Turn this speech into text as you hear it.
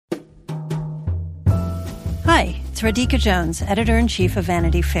It's Radhika Jones, Editor-in-Chief of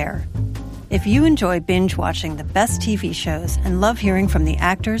Vanity Fair. If you enjoy binge-watching the best TV shows and love hearing from the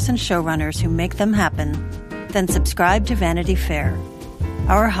actors and showrunners who make them happen, then subscribe to Vanity Fair.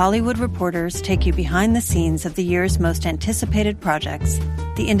 Our Hollywood reporters take you behind the scenes of the year's most anticipated projects,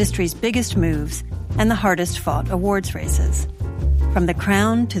 the industry's biggest moves, and the hardest-fought awards races. From The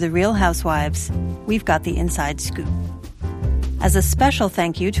Crown to The Real Housewives, we've got the inside scoop. As a special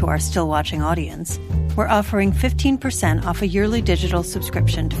thank you to our still-watching audience, we're offering 15% off a yearly digital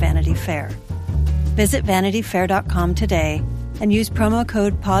subscription to Vanity Fair. Visit vanityfair.com today and use promo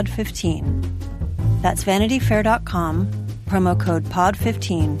code POD15. That's vanityfair.com, promo code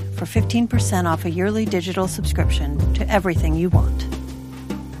POD15 for 15% off a yearly digital subscription to everything you want.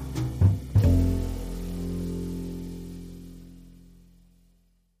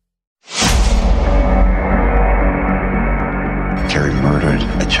 Carrie murdered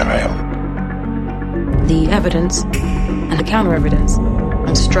a child. The evidence and the counter-evidence.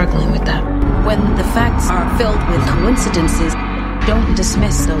 I'm struggling with that. When the facts are filled with coincidences, don't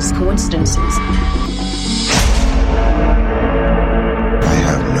dismiss those coincidences. I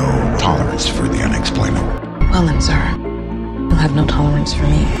have no tolerance for the unexplainable. Well then, sir, you'll have no tolerance for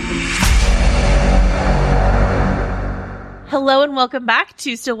me. Hello and welcome back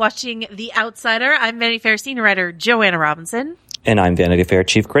to Still Watching The Outsider. I'm Vanity Fair senior writer Joanna Robinson. And I'm Vanity Fair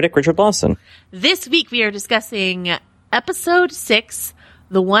chief critic Richard Lawson. This week we are discussing episode 6,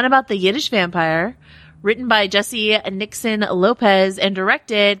 the one about the Yiddish vampire, written by Jesse Nixon Lopez and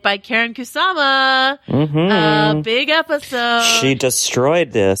directed by Karen Kusama. Mm-hmm. Big episode. She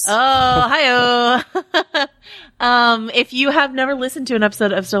destroyed this. Oh, hi-oh. If you have never listened to an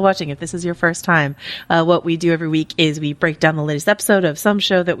episode of Still Watching, if this is your first time, what we do every week is we break down the latest episode of some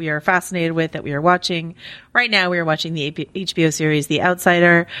show that we are fascinated with, that we are watching. Right now we are watching the HBO series The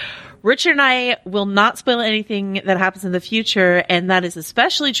Outsider. Richard and I will not spoil anything that happens in the future, and that is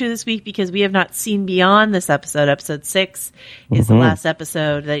especially true this week because we have not seen beyond this episode. Episode 6 is the last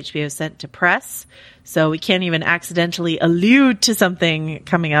episode that HBO sent to press, so we can't even accidentally allude to something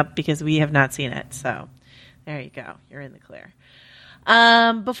coming up because we have not seen it. So there you go. You're in the clear.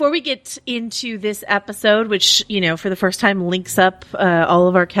 Before we get into this episode, which, you know, for the first time links up all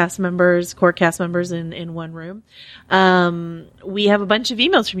of our cast members, core cast members in one room, we have a bunch of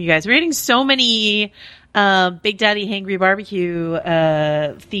emails from you guys. We're getting so many Big Daddy Hangry Barbecue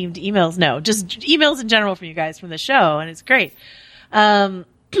themed emails. No, just emails in general from you guys from the show, and it's great.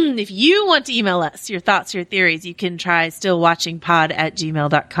 If you want to email us your thoughts, your theories, you can try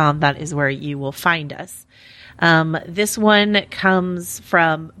stillwatchingpod@gmail.com. That is where you will find us. This one comes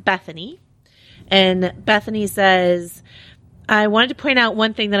from Bethany, and Bethany says, I wanted to point out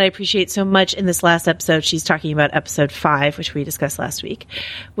one thing that I appreciate so much in this last episode. She's talking about episode 5, which we discussed last week,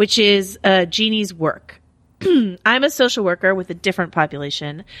 which is Jeannie's work. I'm a social worker with a different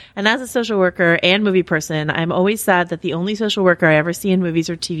population, and as a social worker and movie person, I'm always sad that the only social worker I ever see in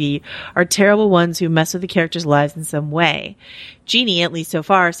movies or TV are terrible ones who mess with the characters' lives in some way. Jeannie, at least so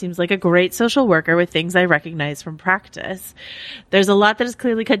far, seems like a great social worker with things I recognize from practice. There's a lot that is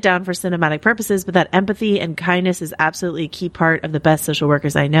clearly cut down for cinematic purposes, but that empathy and kindness is absolutely a key part of the best social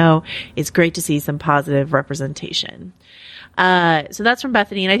workers I know. It's great to see some positive representation. So that's from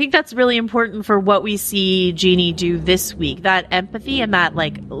Bethany, and I think that's really important for what we see Jeannie do this week. That empathy and that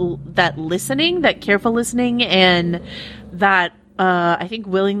that listening, that careful listening, and that I think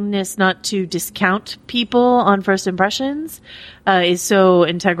willingness not to discount people on first impressions is so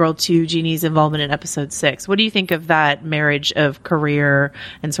integral to Jeannie's involvement in episode 6. What do you think of that marriage of career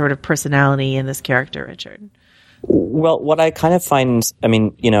and sort of personality in this character, Richard? Well, what I kind of find, I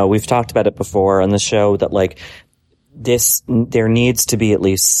mean, you know, we've talked about it before on the show that there needs to be at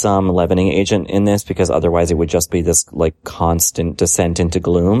least some leavening agent in this, because otherwise it would just be this constant descent into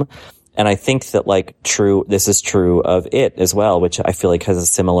gloom. And I think that this is true of It as well, which I feel like has a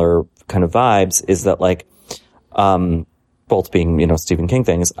similar kind of vibes, is that both being, you know, Stephen King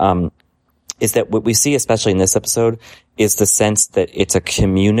things, is that what we see, especially in this episode, is the sense that it's a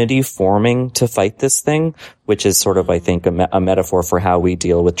community forming to fight this thing, which is sort of, I think, a metaphor for how we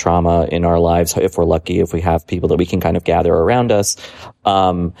deal with trauma in our lives, if we're lucky, if we have people that we can kind of gather around us.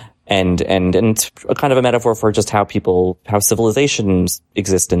 And kind of a metaphor for just how civilizations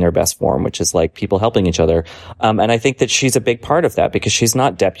exist in their best form, which is people helping each other. And I think that she's a big part of that, because she's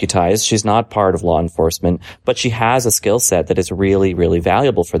not deputized. She's not part of law enforcement, but she has a skill set that is really, really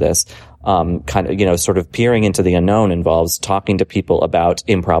valuable for this. Kind of, you know, sort of peering into the unknown involves talking to people about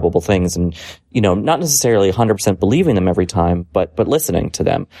improbable things and, you know, not necessarily 100% believing them every time, but listening to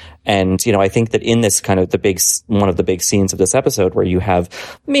them. And, you know, I think that in this kind of one of the big scenes of this episode where you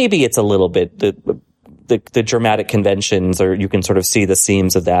have, maybe it's a little bit, the the dramatic conventions, or you can sort of see the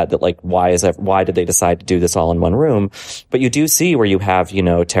seams of that like, why did they decide to do this all in one room? But you do see where you have,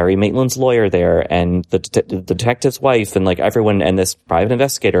 Terry Maitland's lawyer there, and the detective's wife, and like everyone, and this private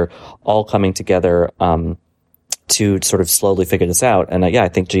investigator all coming together, to sort of slowly figure this out. And I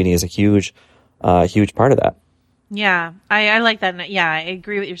think Jeannie is a huge part of that. Yeah, I like that. Yeah, I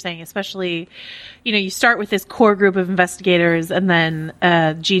agree with what you're saying, especially, you start with this core group of investigators, and then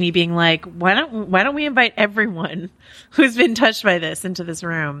Jeannie being like, why don't we invite everyone who's been touched by this into this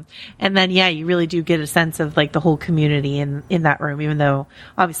room? And then, yeah, you really do get a sense of like the whole community in that room, even though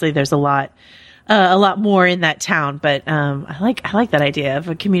obviously there's a lot more in that town. But I like that idea of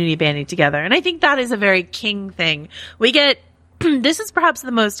a community banding together. And I think that is a very King thing. We get, this is perhaps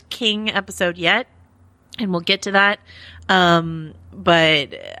the most King episode yet. And we'll get to that. But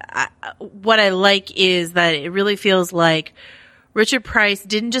what I like is that it really feels like Richard Price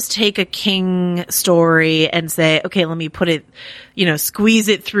didn't just take a King story and say, okay, let me put it, squeeze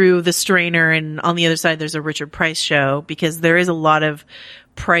it through the strainer, and on the other side there's a Richard Price show, because there is a lot of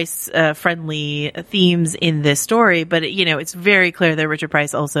Price friendly themes in this story. But it's very clear that Richard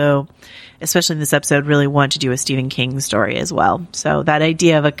Price also, especially in this episode, really wanted to do a Stephen King story as well. So that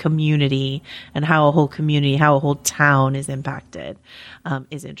idea of a community and how a whole community, how a whole town is impacted,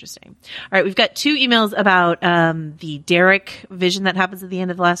 is interesting. All right, we've got 2 emails about the Derek vision that happens at the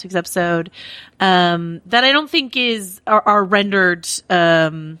end of last week's episode, that I don't think are rendered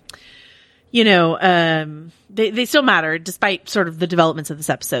they still matter despite sort of the developments of this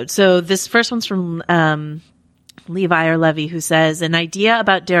episode. So this first one's from Levy, who says, an idea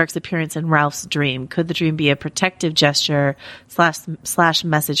about Derek's appearance in Ralph's dream. Could the dream be a protective gesture /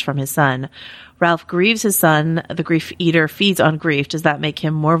 message from his son? Ralph grieves his son. The grief eater feeds on grief. Does that make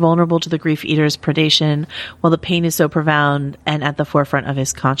him more vulnerable to the grief eater's predation while the pain is so profound and at the forefront of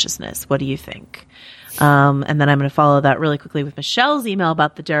his consciousness? What do you think? And then I'm going to follow that really quickly with Michelle's email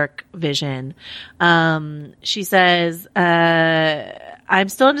about the Derek vision. She says, I'm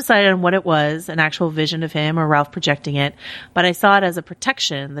still undecided on what it was, an actual vision of him or Ralph projecting it, but I saw it as a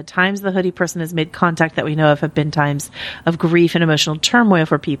protection. The times the hoodie person has made contact that we know of have been times of grief and emotional turmoil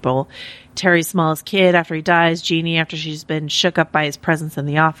for people. Terry's smallest kid after he dies, Jeannie after she's been shook up by his presence in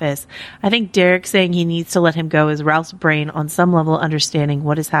the office. I think Derek saying he needs to let him go is Ralph's brain on some level understanding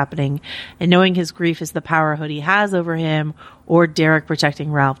what is happening and knowing his grief is the power Hoodie has over him, or Derek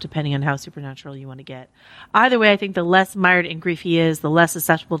protecting Ralph, depending on how supernatural you want to get. Either way, I think the less mired in grief he is, the less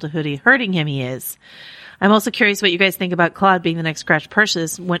susceptible to Hoodie hurting him he is. I'm also curious what you guys think about Claude being the next scratched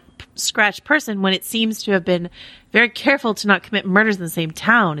person when it seems to have been very careful to not commit murders in the same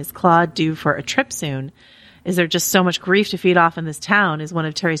town. Is Claude due for a trip soon? Is there just so much grief to feed off in this town? Is one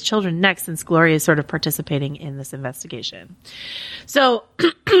of Terry's children next, since Gloria is sort of participating in this investigation? So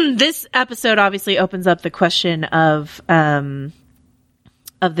this episode obviously opens up the question of the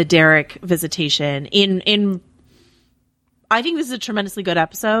Derek visitation. I think this is a tremendously good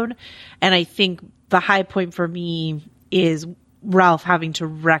episode, and I think the high point for me is Ralph having to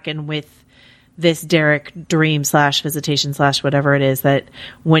reckon with this Derek dream / visitation / whatever it is, that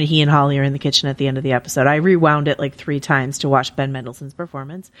when he and Holly are in the kitchen at the end of the episode. I rewound it like 3 times to watch Ben Mendelsohn's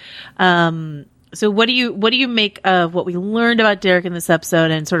performance. So what do you make of what we learned about Derek in this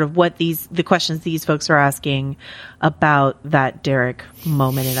episode, and sort of what the questions these folks are asking about that Derek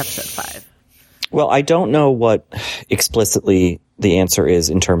moment in episode 5? Well, I don't know what explicitly the answer is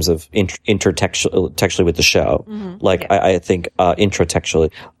in terms of intertextually with the show. Mm-hmm. Like, okay. I think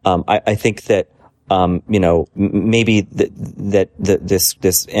intratextually. I think that maybe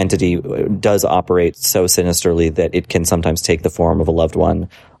this entity does operate so sinisterly that it can sometimes take the form of a loved one,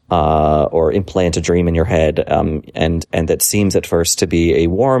 or implant a dream in your head, and that seems at first to be a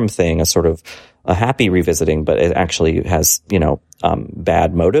warm thing, a sort of a happy revisiting, but it actually has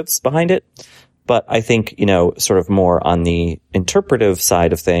bad motives behind it. But I think, sort of more on the interpretive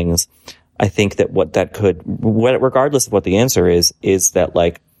side of things, I think that regardless of what the answer is that,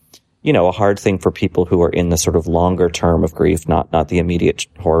 like, a hard thing for people who are in the sort of longer term of grief, not the immediate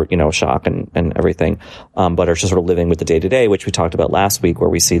horror, shock and everything, but are just sort of living with the day to day, which we talked about last week, where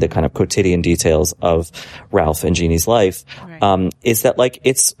we see the kind of quotidian details of Ralph and Jeannie's life, right. Is that, like,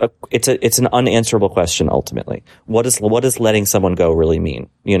 it's an unanswerable question ultimately. What does letting someone go really mean?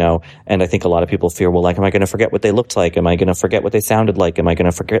 And I think a lot of people fear, well, like, am I going to forget what they looked like? Am I going to forget what they sounded like? Am I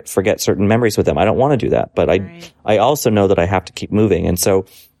going to forget certain memories with them? I don't want to do that, but right. I also know that I have to keep moving. And so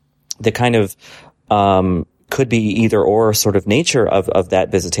the kind of could be either or sort of nature of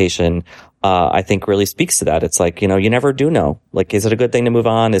that visitation, I think really speaks to that. It's like, you know, you never do know. Like, is it a good thing to move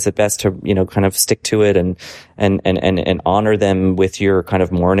on? Is it best to, you know, kind of stick to it and honor them with your kind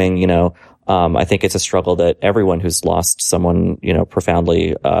of mourning, you know? I think it's a struggle that everyone who's lost someone, you know,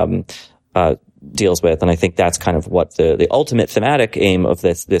 profoundly, deals with. And I think that's kind of what the ultimate thematic aim of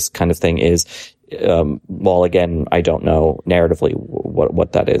this kind of thing is. While again, I don't know narratively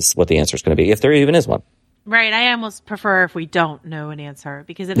what that is, what the answer is going to be, if there even is one. Right. I almost prefer if we don't know an answer,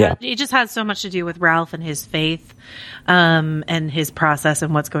 because it just has so much to do with Ralph and his faith, and his process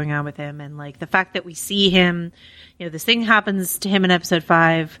and what's going on with him. And like the fact that we see him, you know, this thing happens to him in episode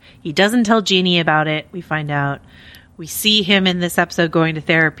 5. He doesn't tell Jeannie about it. We find out. We see him in this episode going to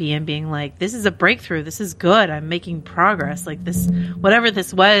therapy and being like, this is a breakthrough. This is good. I'm making progress. Like this, whatever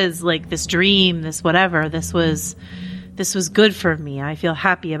this was, like this dream, this whatever, this was good for me. I feel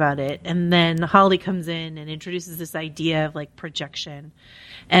happy about it. And then Holly comes in and introduces this idea of like projection.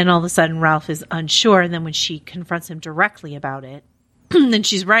 And all of a sudden Ralph is unsure. And then when she confronts him directly about it, then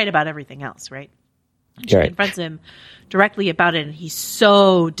she's right about everything else, right? She confronts him directly about it and he's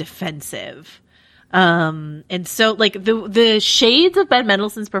so defensive. And so like the shades of Ben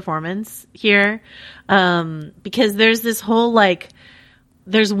Mendelsohn's performance here, because there's this whole like,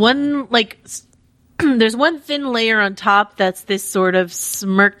 there's one thin layer on top that's this sort of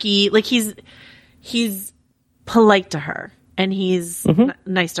smirky, like he's polite to her and he's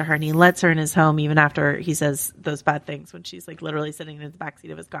nice to her and he lets her in his home even after he says those bad things when she's like literally sitting in the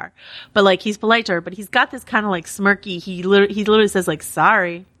backseat of his car. But like he's polite to her, but he's got this kind of like smirky, he literally says like,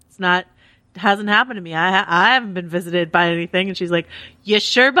 sorry, it hasn't happened to me. I haven't been visited by anything. And she's like, you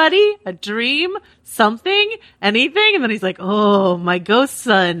sure, buddy? A dream? Something? Anything? And then he's like, oh, my ghost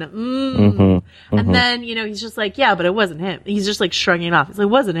son. And then, you know, he's just like, yeah, but it wasn't him. He's just like shrugging it off. It's like, it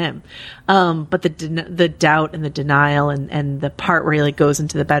wasn't him. But the doubt and the denial and the part where he like goes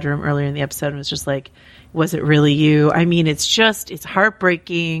into the bedroom earlier in the episode and was just like, was it really you? I mean, it's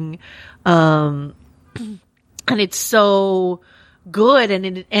heartbreaking. And it's so good.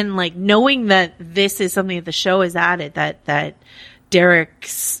 And like knowing that this is something that the show has added, that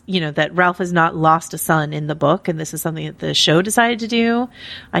Derek's, you know, that Ralph has not lost a son in the book, and this is something that the show decided to do.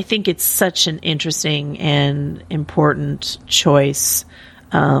 I think it's such an interesting and important choice,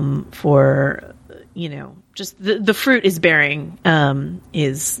 for, you know, just the fruit is bearing,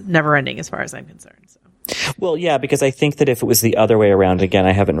 is never ending as far as I'm concerned. Well, yeah, because I think that if it was the other way around, again,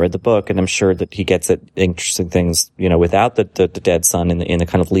 I haven't read the book, and I'm sure that he gets at interesting things, you know, without the dead son in the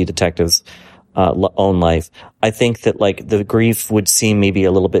kind of lead detective's own life. I think that like the grief would seem maybe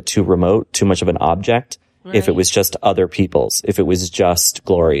a little bit too remote, too much of an object, right, if it was just other people's, if it was just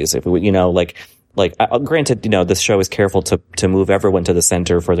Glory's, if it would, you know, like granted, you know, this show is careful to move everyone to the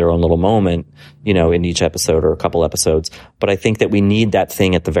center for their own little moment, you know, in each episode or a couple episodes. But I think that we need that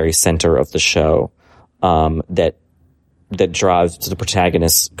thing at the very center of the show, that drives the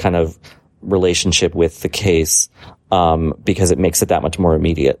protagonist's kind of relationship with the case, because it makes it that much more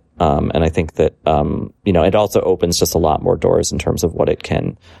immediate. And I think that, you know, it also opens just a lot more doors in terms of what it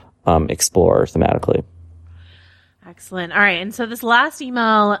can, explore thematically. Excellent. All right. And so this last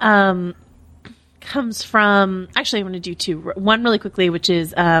email, comes from, actually, I'm going to do two. One really quickly, which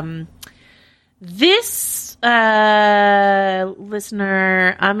is, this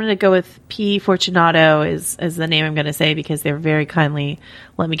listener, I'm going to go with P. Fortunato is the name I'm going to say because they're very kindly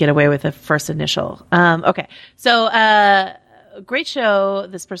let me get away with a first initial. Okay. So, great show,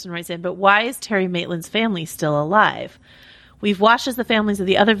 this person writes in, but why is Terry Maitland's family still alive? We've watched as the families of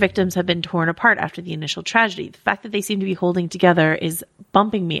the other victims have been torn apart after the initial tragedy. The fact that they seem to be holding together is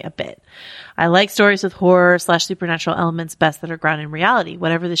bumping me a bit. I like stories with horror/supernatural elements best that are grounded in reality.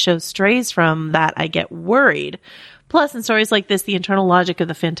 Whatever the show strays from that, I get worried. Plus, in stories like this, the internal logic of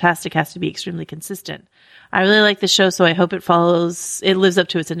the fantastic has to be extremely consistent. I really like the show, so I hope it lives up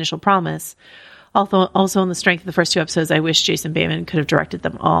to its initial promise. Also, on the strength of the first two episodes, I wish Jason Bateman could have directed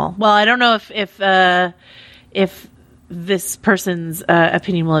them all. Well, I don't know if this person's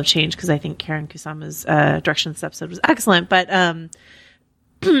opinion will have changed, because I think Karen Kusama's direction of this episode was excellent. But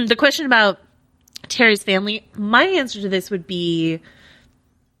the question about Terry's family, my answer to this would be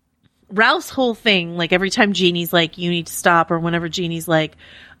Ralph's whole thing. Like every time Jeannie's like, you need to stop, or whenever Jeannie's like,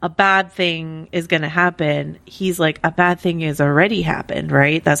 a bad thing is going to happen, he's like, a bad thing has already happened,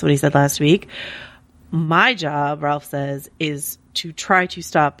 right? That's what he said last week. My job, Ralph says, is to try to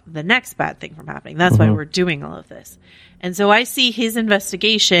stop the next bad thing from happening. That's why we're doing all of this. And so I see his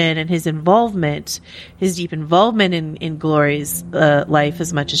investigation and his involvement, his deep involvement in Glory's life,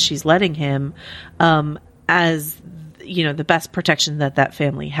 as much as she's letting him, as, you know, the best protection that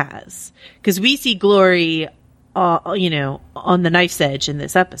family has. Because we see Glory on the knife's edge in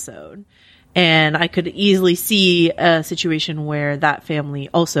this episode. And I could easily see a situation where that family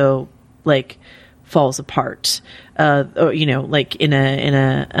also like falls apart, or, like in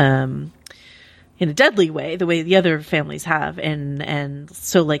a deadly way, the way the other families have. And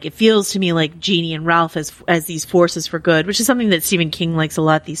so like, it feels to me like Jeannie and Ralph as these forces for good, which is something that Stephen King likes a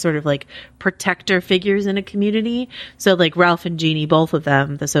lot, these sort of like protector figures in a community. So like Ralph and Jeannie, both of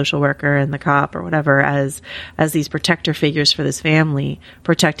them, the social worker and the cop or whatever, as these protector figures for this family,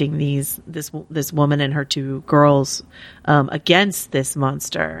 protecting this woman and her two girls, against this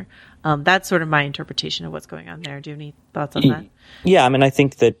monster. That's sort of my interpretation of what's going on there. Do you have any thoughts on that? Yeah. I mean, I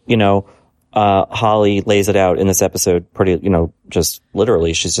think that, Holly lays it out in this episode pretty, just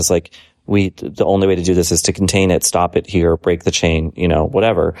literally. She's just like, the only way to do this is to contain it, stop it here, break the chain,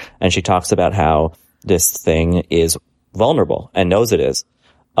 whatever. And she talks about how this thing is vulnerable and knows it is.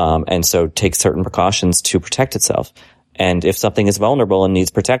 And so takes certain precautions to protect itself. And if something is vulnerable and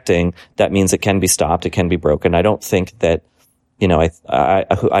needs protecting, that means it can be stopped. It can be broken. I don't think that,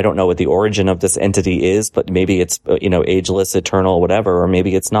 I don't know what the origin of this entity is, but maybe it's, ageless, eternal, whatever, or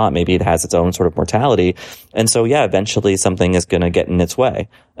maybe it's not. Maybe it has its own sort of mortality. And so, yeah, eventually something is going to get in its way.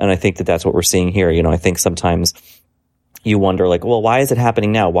 And I think that that's what we're seeing here. I think sometimes you wonder, like, well, why is it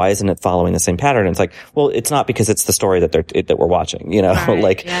happening now? Why isn't it following the same pattern? And it's like, well, it's not because it's the story that we're watching,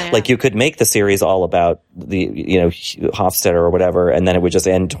 Right. Like you could make the series all about the, Hofstadter or whatever, and then it would just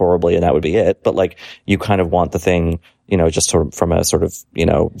end horribly and that would be it. But like, you kind of want the thing, just sort of from a sort of,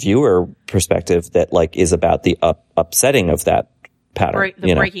 viewer perspective that like is about the upsetting of that pattern.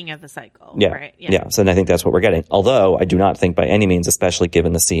 The breaking of the cycle. Yeah. Right? Yeah. So I think that's what we're getting. Although I do not think by any means, especially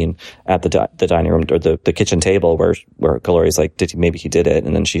given the scene at the dining room or the kitchen table where Kalori's like, maybe he did it.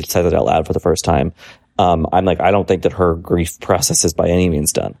 And then she says it out loud for the first time. I'm like, I don't think that her grief process is by any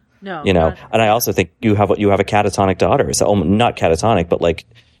means done. No. And I also think you have a catatonic daughter. So not catatonic, but like,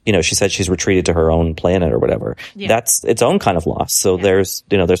 she said she's retreated to her own planet or whatever. Yeah. That's its own kind of loss. So there's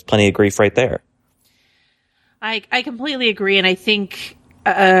plenty of grief right there. I completely agree. And I think,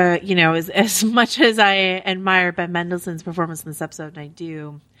 as much as I admire Ben Mendelsohn's performance in this episode, and I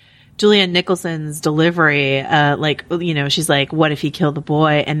do, Julianne Nicholson's delivery, she's like, what if he killed the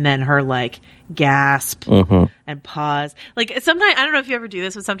boy? And then her like gasp and pause. Like sometimes, I don't know if you ever do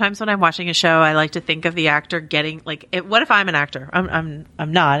this, but sometimes when I'm watching a show, I like to think of the actor getting like, what if I'm an actor? I'm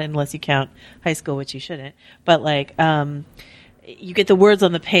not, unless you count high school, which you shouldn't. But like, you get the words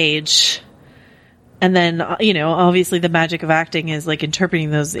on the page. And then, obviously the magic of acting is like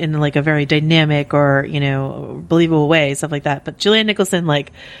interpreting those in like a very dynamic or, believable way, stuff like that. But Julianne Nicholson,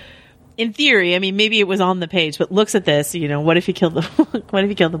 like, in theory, I mean, maybe it was on the page, but looks at this, what if he killed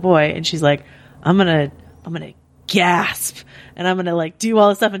the boy? And she's like, I'm going to gasp and I'm going to like do all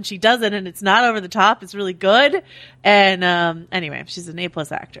this stuff. And she does it and it's not over the top. It's really good. And, anyway, she's an A+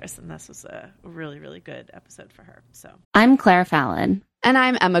 actress and this was a really, really good episode for her. So I'm Claire Fallon. And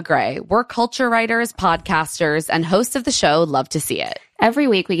I'm Emma Gray. We're culture writers, podcasters, and hosts of the show Love to See It. Every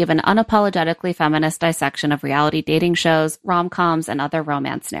week, we give an unapologetically feminist dissection of reality dating shows, rom-coms, and other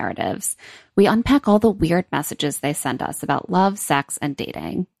romance narratives. We unpack all the weird messages they send us about love, sex, and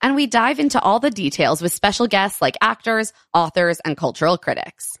dating. And we dive into all the details with special guests like actors, authors, and cultural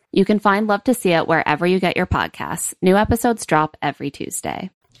critics. You can find Love to See It wherever you get your podcasts. New episodes drop every Tuesday.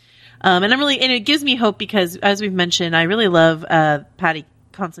 And it gives me hope because, as we've mentioned, I really love Paddy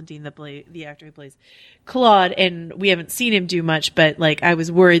Considine, the actor who plays Claude, and we haven't seen him do much, but like I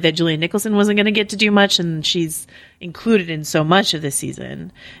was worried that Julianne Nicholson wasn't going to get to do much, and she's included in so much of this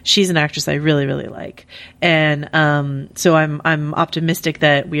season. She's an actress I really, really like, and so I'm optimistic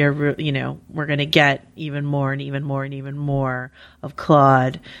that we are, we're going to get even more and even more and even more of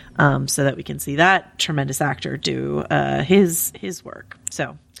Claude, so that we can see that tremendous actor do his work.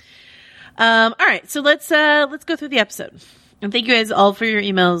 So. All right. So let's go through the episode. And thank you guys all for your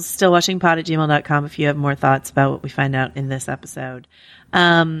emails, stillwatchingpod@gmail.com if you have more thoughts about what we find out in this episode.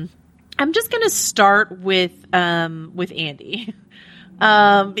 I'm just going to start with Andy.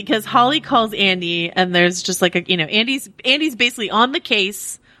 Because Holly calls Andy and there's just like Andy's basically on the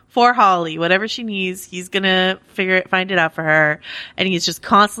case for Holly. Whatever she needs, he's going to find it out for her. And he's just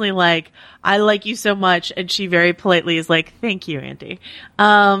constantly like, I like you so much. And she very politely is like, thank you, Andy.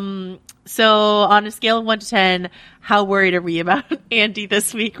 So on a scale of 1 to 10, how worried are we about Andy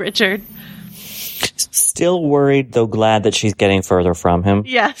this week, Richard? Still worried, though glad that she's getting further from him.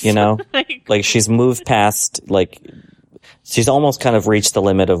 Yes. Like she's moved past, like, she's almost kind of reached the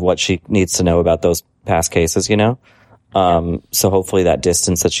limit of what she needs to know about those past cases, So hopefully that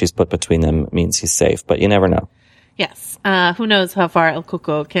distance that she's put between them means he's safe, but you never know. Yes. Who knows how far El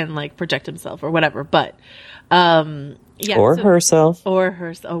Cuco can like project himself or whatever, but yeah. Or herself.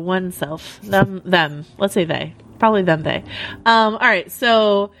 Or oneself. Them. Let's say they. Probably them, they. All right.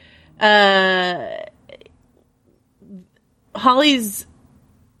 So Holly's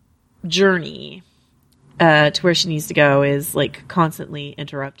journey to where she needs to go is like constantly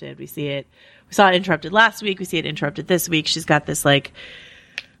interrupted. We saw it interrupted last week. We see it interrupted this week. She's got this like,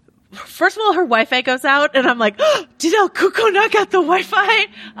 first of all, her Wi-Fi goes out, and I'm like, oh, did El Cuco not get the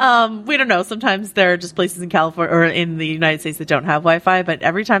Wi-Fi? We don't know. Sometimes there are just places in California or in the United States that don't have Wi-Fi, but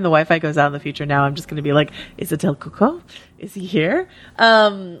every time the Wi-Fi goes out in the future now, I'm just going to be like, is it El Cuco? Is he here?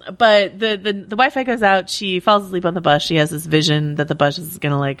 But the Wi-Fi goes out. She falls asleep on the bus. She has this vision that the bus is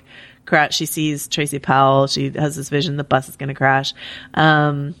going to like crash. She sees Tracy Powell. She has this vision the bus is going to crash.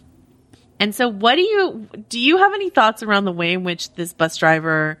 And so what do you have any thoughts around the way in which this bus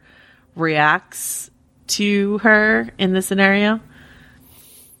driver reacts to her in this scenario?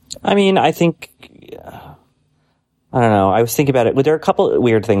 I mean, I think, I don't know. I was thinking about it. There are a couple of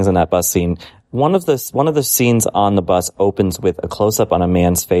weird things in that bus scene. One of the scenes on the bus opens with a close-up on a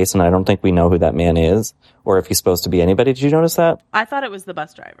man's face, and I don't think we know who that man is, or if he's supposed to be anybody. Did you notice that? I thought it was the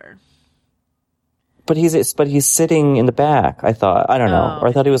bus driver. But he's sitting in the back. I thought. I don't know. Or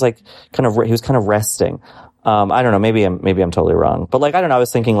I thought he was like kind of resting. I don't know. Maybe I'm totally wrong. But like, I don't know. I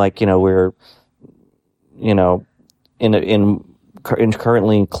was thinking like, we're,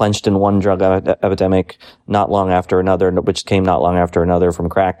 currently clenched in one drug epidemic, not long after another, which came not long after another, from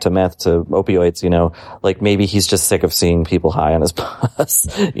crack to meth to opioids, like maybe he's just sick of seeing people high on his bus.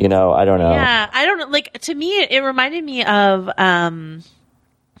 I don't know. Yeah. I don't know. Like, to me, it reminded me of,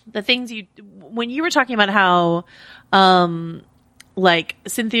 the things when you were talking about how, like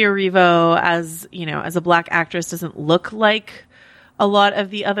Cynthia Erivo as a black actress doesn't look like a lot of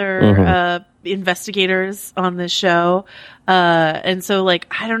the other investigators on this show. And so like,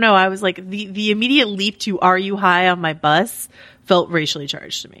 I don't know, I was like the immediate leap to "Are you high on my bus?" felt racially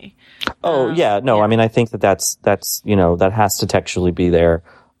charged to me. Yeah. I mean, I think that's that has to textually be there.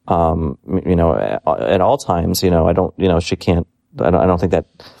 At all times, I don't, she can't, I don't think that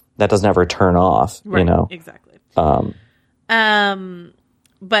doesn't ever turn off, right, Exactly.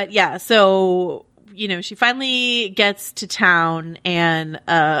 But yeah, so, she finally gets to town and,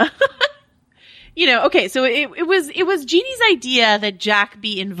 okay, so it was Jeannie's idea that Jack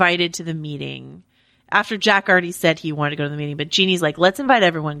be invited to the meeting after Jack already said he wanted to go to the meeting, but Jeannie's like, let's invite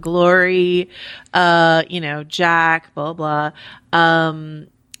everyone. Glory, Jack, blah, blah.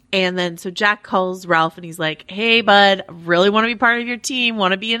 And then so Jack calls Ralph and he's like, hey, bud, really want to be part of your team,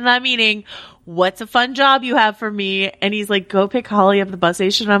 want to be in that meeting. What's a fun job you have for me? And he's like, go pick Holly up at the bus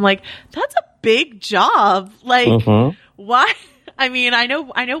station. And I'm like, that's a big job. Like, why? I mean, I know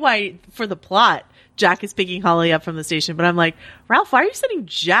why for the plot Jack is picking Holly up from the station, but I'm like, Ralph, why are you sending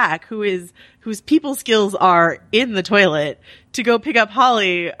Jack, whose people skills are in the toilet, to go pick up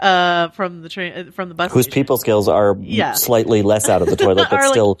Holly from the bus whose station? People skills are slightly less out of the toilet, but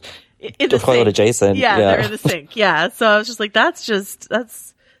still in the toilet sink. adjacent. Yeah, they're in the sink. Yeah, so I was just like, that's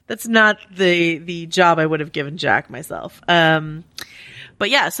not the job I would have given Jack myself. But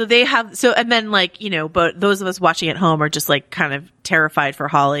yeah, so and then like, but those of us watching at home are just like kind of terrified for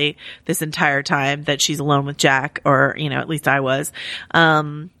Holly this entire time that she's alone with Jack, or, at least I was.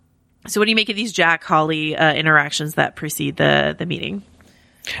 So what do you make of these Jack Holly interactions that precede the meeting?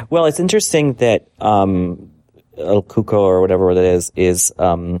 Well, it's interesting that El Cuco, or whatever that is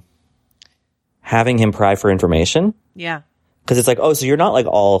having him pry for information. Yeah. Because it's like, oh, so you're not like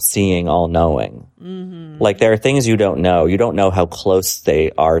all seeing, all knowing. Mm-hmm. Like there are things you don't know. You don't know how close they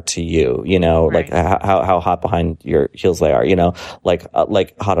are to you. Right. Like how hot behind your heels they are. Like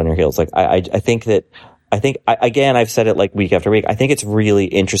hot on your heels. Like I think again, I've said it like week after week. I think it's really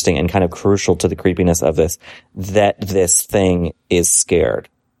interesting and kind of crucial to the creepiness of this, that this thing is scared,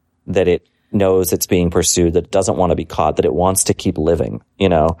 that it knows it's being pursued, that it doesn't want to be caught, that it wants to keep living,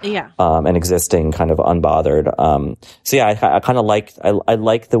 and existing kind of unbothered. So yeah, I kind of I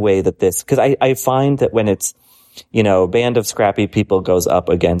like the way that this, cause I find that when it's, a band of scrappy people goes up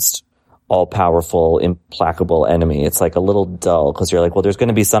against all-powerful, implacable enemy, it's like a little dull, because you're like, well, there's going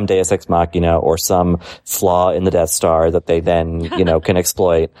to be some Deus Ex Machina or some flaw in the Death Star that they then, can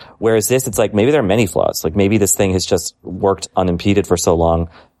exploit. Whereas this, it's like, maybe there are many flaws. Like maybe this thing has just worked unimpeded for so long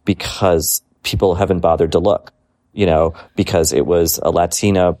because people haven't bothered to look, because it was a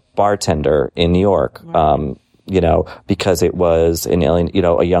Latina bartender in New York, right. Because it was an alien,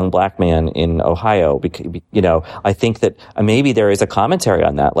 a young black man in Ohio. I think that maybe there is a commentary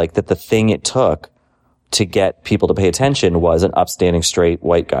on that, like that the thing it took to get people to pay attention was an upstanding straight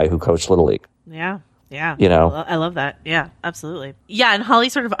white guy who coached Little League. Yeah. Yeah. You know? I love that. Yeah, absolutely. Yeah. And Holly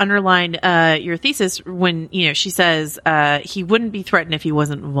sort of underlined your thesis when, she says he wouldn't be threatened if he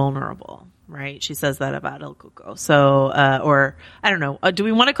wasn't vulnerable. Right. She says that about El Cuco. So, or I don't know. Do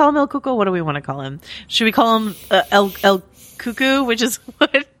we want to call him El Cuco? What do we want to call him? Should we call him El Cuckoo, which is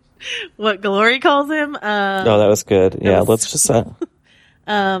what Glory calls him? No, that was good. Yeah. Let's just, the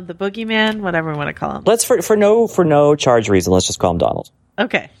boogeyman, whatever we want to call him. Let's for no charge reason, let's just call him Donald.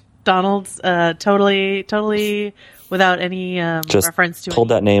 Okay. Donald's totally without any just reference to pulled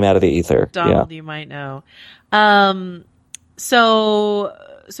that name out of the ether. Donald, you might know.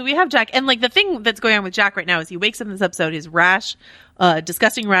 So we have Jack, and like the thing that's going on with Jack right now is he wakes up in this episode, his rash,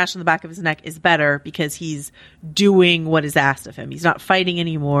 disgusting rash on the back of his neck is better because he's doing what is asked of him. He's not fighting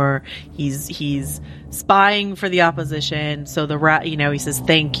anymore. He's spying for the opposition. So he says,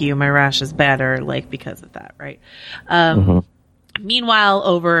 "Thank you, my rash is better," like because of that, right? Meanwhile,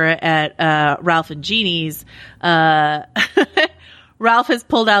 over at Ralph and Jeannie's, Ralph has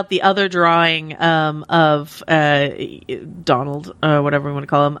pulled out the other drawing of Donald, whatever we want to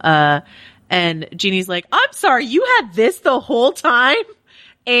call him, and Jeannie's like, "I'm sorry, you had this the whole time,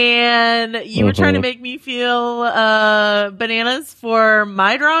 and you were trying to make me feel bananas for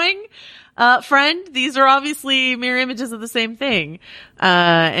my drawing." Friend, these are obviously mirror images of the same thing.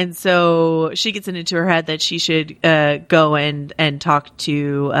 And so she gets it into her head that she should go and talk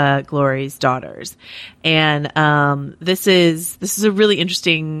to Glory's daughters. And this is a really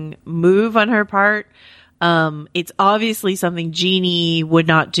interesting move on her part. It's obviously something Jeannie would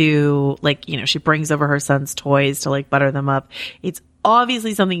not do. Like, she brings over her son's toys to like butter them up. It's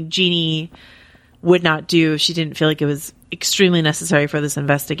obviously something Jeannie would not do if she didn't feel like it was extremely necessary for this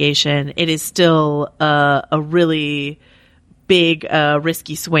investigation. It is still a really big,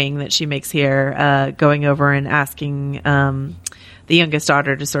 risky swing that she makes here, going over and asking the youngest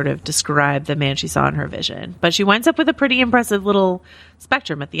daughter to sort of describe the man she saw in her vision. But she winds up with a pretty impressive little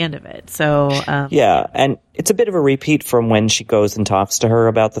spectrum at the end of it. So yeah, and it's a bit of a repeat from when she goes and talks to her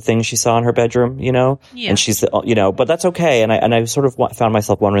about the things she saw in her bedroom, Yeah. And she's, but that's okay. And I sort of found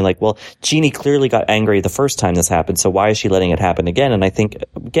myself wondering, like, well, Jeannie clearly got angry the first time this happened, so why is she letting it happen again? And I think,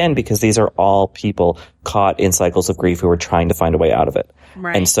 again, because these are all people caught in cycles of grief who are trying to find a way out of it.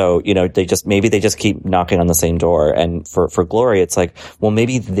 Right. And so, they just keep knocking on the same door. And for Glory, it's like, well,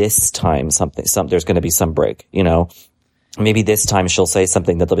 maybe this time there's going to be some break, Maybe this time she'll say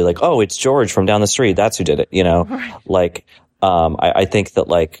something that they'll be like, oh, it's George from down the street. That's who did it, Right. Like, I think that,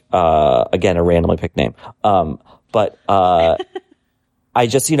 like, again, a randomly picked name. But I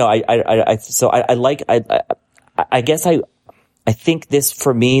just, I think this,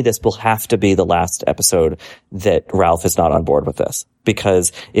 for me, this will have to be the last episode that Ralph is not on board with this.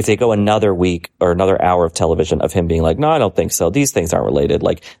 Because if they go another week or another hour of television of him being like, no, I don't think so, these things aren't related,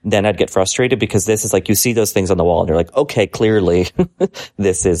 like, then I'd get frustrated, because this is like, you see those things on the wall and you're like, okay, clearly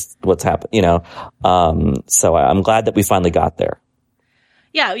this is what's happened, So I'm glad that we finally got there.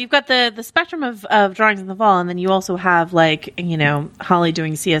 Yeah, you've got the spectrum of drawings on the wall, and then you also have, like, Holly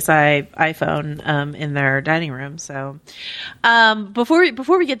doing CSI iPhone in their dining room. So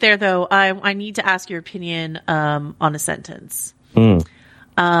before we get there, though, I need to ask your opinion on a sentence. It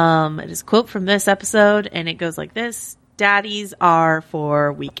is a quote from this episode, and it goes like this: "Daddies are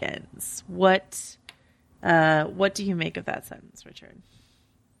for weekends." What do you make of that sentence, Richard?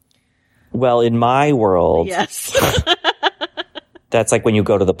 Well, in my world, yes. That's like when you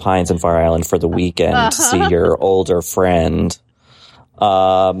go to the Pines in Fire Island for the weekend to see your older friend.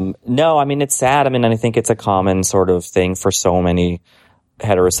 No, I mean, it's sad. I mean, I think it's a common sort of thing for so many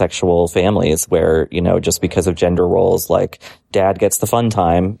heterosexual families where, just because of gender roles, like dad gets the fun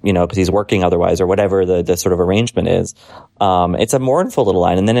time, because he's working otherwise, or whatever the sort of arrangement is. It's a mournful little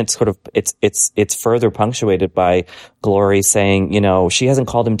line. And then it's sort of, it's further punctuated by Glory saying, she hasn't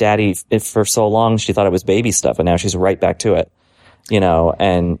called him daddy for so long. She thought it was baby stuff. And now she's right back to it.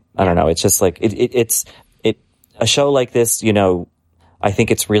 And I don't know, it's just like, it's a show like this, I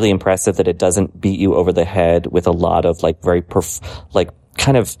think it's really impressive that it doesn't beat you over the head with a lot of like very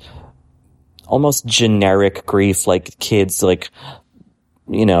kind of almost generic grief, like kids, like,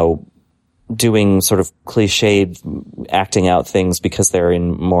 doing sort of cliched acting out things because they're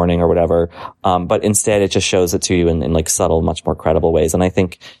in mourning or whatever. But instead it just shows it to you in like subtle, much more credible ways. And I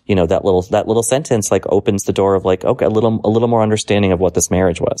think, that little sentence like opens the door of like, okay, a little more understanding of what this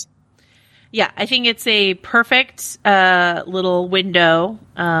marriage was. Yeah, I think it's a perfect little window,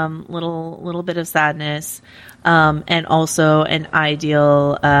 little bit of sadness, and also an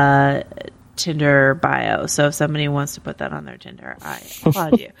ideal Tinder bio. So if somebody wants to put that on their Tinder, I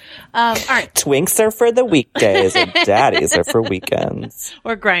applaud you. All right. Twinks are for the weekdays and daddies are for weekends.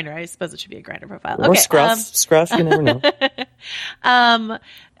 Or Grindr. I suppose it should be a Grindr profile. Or Scruff, you never know.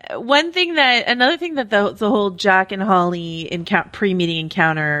 Another thing that the whole Jack and Holly pre-meeting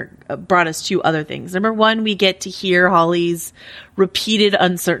encounter brought us to other things. Number one, we get to hear Holly's repeated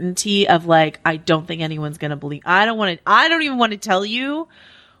uncertainty of like, I don't think anyone's going to believe. I don't even want to tell you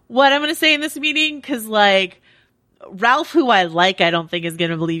what I'm going to say in this meeting, because like Ralph, who I like, I don't think is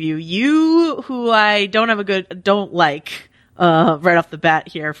going to believe you. You, who I don't like right off the bat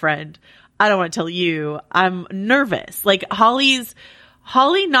here, friend, I don't want to tell you. I'm nervous. Like Holly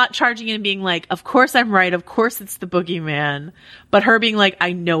not charging in and being like, of course I'm right, of course it's the boogeyman, but her being like,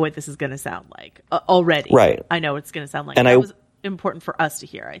 I know what this is going to sound like already. Right. I know what it's going to sound like. And that was important for us to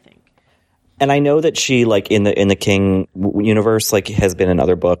hear, I think. And I know that she, like, in the King universe, like, has been in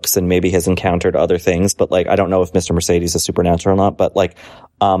other books and maybe has encountered other things, but like, I don't know if Mr. Mercedes is supernatural or not, but like,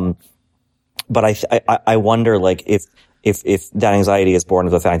 but I wonder, like, if that anxiety is born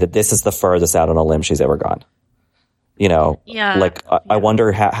of the fact that this is the furthest out on a limb she's ever gone. You know, yeah, like, I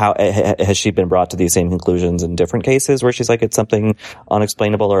wonder how has she been brought to these same conclusions in different cases where she's like, it's something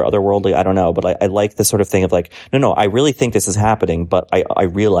unexplainable or otherworldly. I don't know. But I like this sort of thing of like, no, I really think this is happening. But I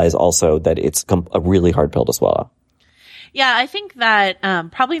realize also that it's a really hard pill to swallow. Yeah, I think that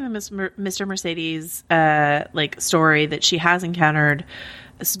probably the Mr. Mercedes like story that she has encountered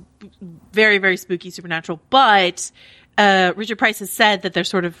very, very spooky supernatural, but Richard Price has said that they're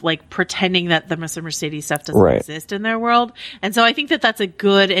sort of like pretending that the Mr. Mercedes stuff doesn't exist in their world. And so I think that that's a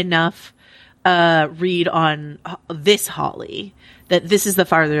good enough read on this Holly, that this is the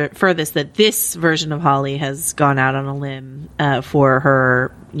furthest that this version of Holly has gone out on a limb for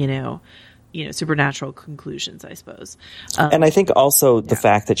her, you know, supernatural conclusions, I suppose. And I think also the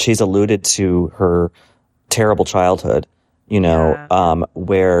fact that she's alluded to her terrible childhood,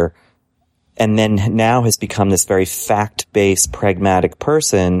 where, and then now has become this very fact-based, pragmatic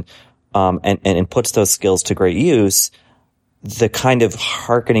person, and puts those skills to great use. The kind of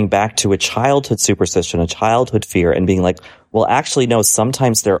hearkening back to a childhood superstition, a childhood fear, and being like, well, actually, no,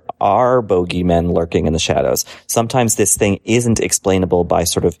 sometimes there are bogeymen lurking in the shadows. Sometimes this thing isn't explainable by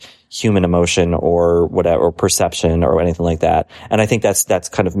sort of human emotion or whatever, or perception or anything like that. And I think that's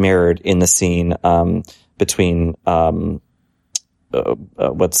kind of mirrored in the scene, between, I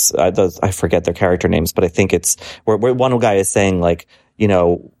forget their character names, but I think it's where one guy is saying like,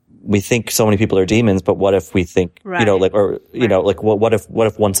 we think so many people are demons, but what if we think, what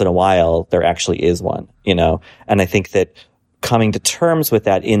if once in a while there actually is one, And I think that coming to terms with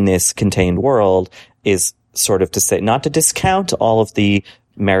that in this contained world is sort of to say, not to discount all of the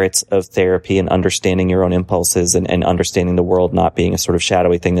merits of therapy and understanding your own impulses and understanding the world not being a sort of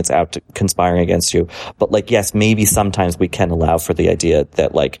shadowy thing that's out to conspiring against you. But like, yes, maybe sometimes we can allow for the idea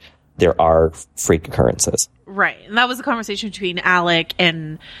that like there are freak occurrences. Right. And that was a conversation between Alec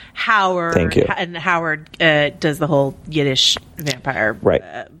and Howard. Thank you. And Howard does the whole Yiddish vampire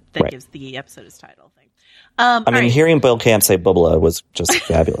that gives the episode its title thing. Hearing Bill Camp say "bubla" was just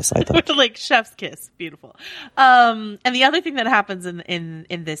fabulous. I thought, like chef's kiss, beautiful. And the other thing that happens in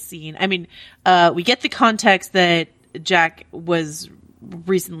this scene, we get the context that Jack is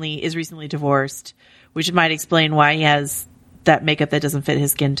recently divorced, which might explain why he has that makeup that doesn't fit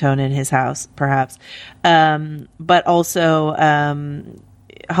his skin tone in his house, perhaps. But also,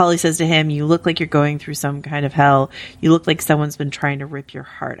 Holly says to him, you look like you're going through some kind of hell. You look like someone's been trying to rip your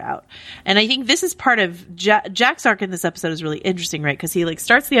heart out. And I think this is part of Jack's arc in this episode is really interesting, right? Because he like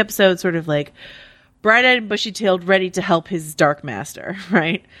starts the episode sort of like bright-eyed and bushy-tailed, ready to help his dark master,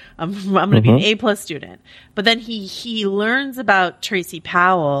 right? I'm going to be an A+ student. But then he learns about Tracy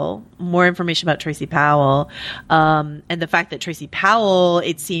Powell, more information about Tracy Powell, and the fact that Tracy Powell,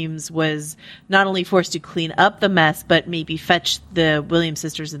 it seems, was not only forced to clean up the mess, but maybe fetch the Williams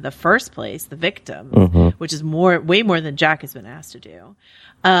sisters in the first place, the victim, which is way more than Jack has been asked to do.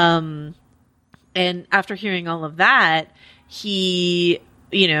 And after hearing all of that, he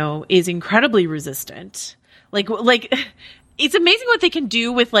is incredibly resistant. Like it's amazing what they can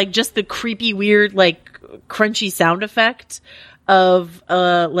do with like just the creepy, weird, like crunchy sound effect of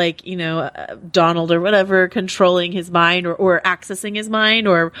Donald or whatever controlling his mind or accessing his mind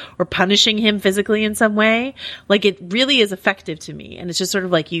or punishing him physically in some way. Like it really is effective to me. And it's just sort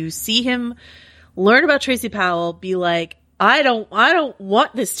of like you see him learn about Tracy Powell, be like, I don't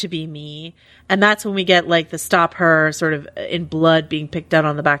want this to be me. And that's when we get like the stop her sort of in blood being picked out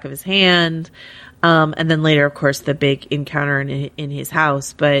on the back of his hand. And then later, of course, the big encounter in his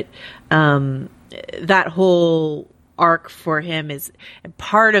house. But that whole arc for him is,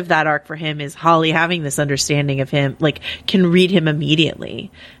 part of that arc for him is Holly having this understanding of him, like can read him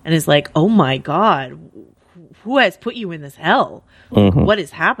immediately and is like, oh my God, who has put you in this hell? Mm-hmm. What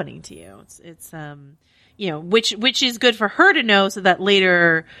is happening to you? It's which is good for her to know, so that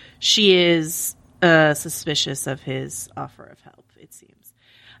later she is suspicious of his offer of help, it seems.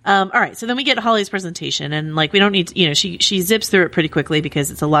 All right. So then we get Holly's presentation, and like, we don't need to, she zips through it pretty quickly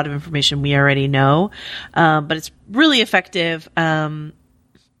because it's a lot of information we already know. But it's really effective.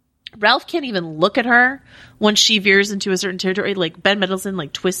 Ralph can't even look at her once she veers into a certain territory. Like, Ben Mendelsohn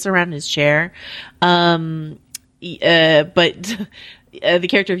like twists around in his chair. But the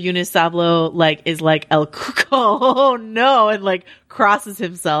character of Eunice Sablo like is like El Cuco, oh no, and like crosses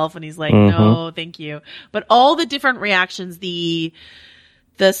himself, and he's like, no, thank you. But all the different reactions, the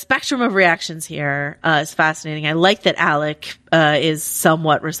spectrum of reactions here is fascinating. I like that Alec is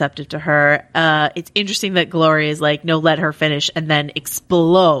somewhat receptive to her. It's interesting that Gloria is like, no, let her finish, and then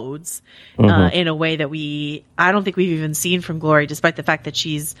explodes in a way that I don't think we've even seen from Gloria, despite the fact that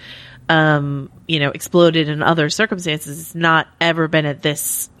she's exploded in other circumstances. It's not ever been at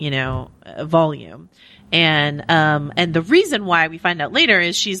this, volume. And the reason why we find out later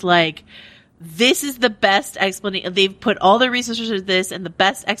is she's like, this is the best explanation. They've put all their resources into this, and the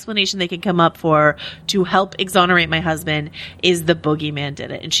best explanation they can come up for to help exonerate my husband is the boogeyman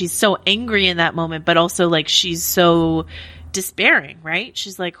did it. And she's so angry in that moment, but also like, she's so despairing, right?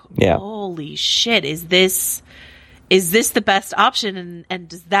 She's like, holy shit, is this the best option? And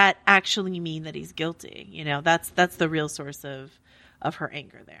does that actually mean that he's guilty? That's the real source of her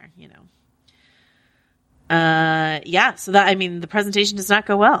anger there, So that, the presentation does not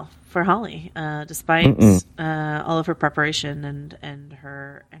go well for Holly, despite all of her preparation and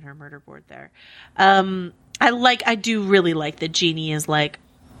her murder board there. I do really like that Jeannie is like,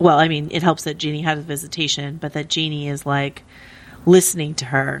 well, it helps that Jeannie had a visitation, but that Jeannie is like listening to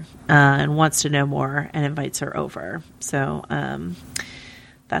her and wants to know more and invites her over. So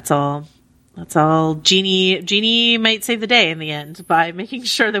that's all. Jeannie might save the day in the end by making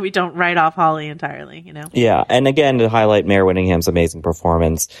sure that we don't write off Holly entirely, Yeah. And again, to highlight Mare Winningham's amazing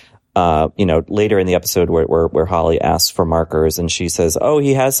performance, later in the episode where Holly asks for markers and she says, oh,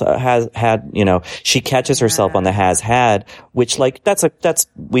 he has had, she catches herself on the has had, which like,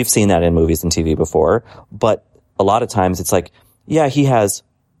 we've seen that in movies and TV before, but a lot of times it's like, yeah, he has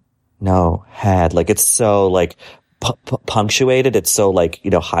had, like, it's so like, punctuated, it's so like,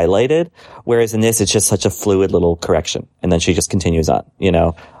 highlighted, whereas in this it's just such a fluid little correction, and then she just continues on,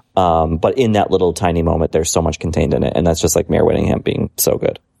 but in that little tiny moment there's so much contained in it, and that's just like Mare Winningham being so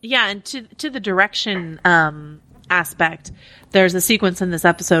good. Yeah, and to the direction aspect, there's a sequence in this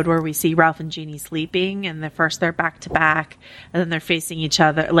episode where we see Ralph and Jeannie sleeping, and first they're back to back, and then they're facing each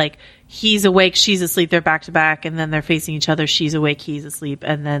other. Like, he's awake, she's asleep, they're back to back, and then they're facing each other, she's awake, he's asleep,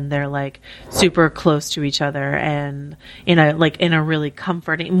 and then they're like super close to each other, and in a really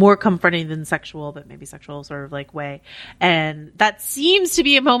comforting, more comforting than sexual, but maybe sexual sort of like way. And that seems to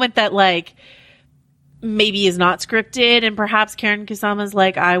be a moment that like maybe is not scripted, and perhaps Karen Kusama's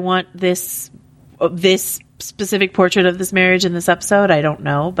like, I want this specific portrait of this marriage in this episode. I don't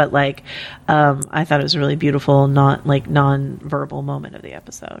know, but like, I thought it was a really beautiful, non-verbal moment of the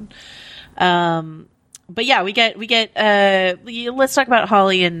episode. But yeah, we get, let's talk about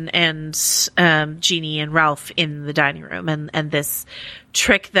Holly and Jeannie and Ralph in the dining room and this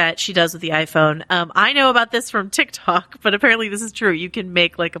trick that she does with the iPhone. I know about this from TikTok, but apparently this is true. You can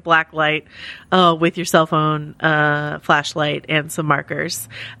make like a black light, with your cell phone, flashlight and some markers,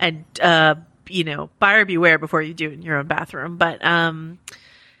 and, buyer beware before you do it in your own bathroom. But,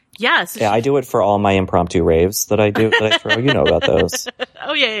 I do it for all my impromptu raves that I throw. You know about those.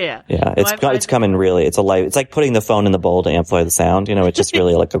 Oh yeah. Yeah, it's coming really. It's like putting the phone in the bowl to amplify the sound. It's just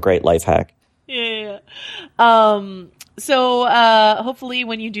really like a great life hack. Yeah. So hopefully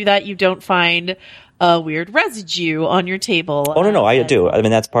when you do that, you don't find a weird residue on your table. Oh no, I do.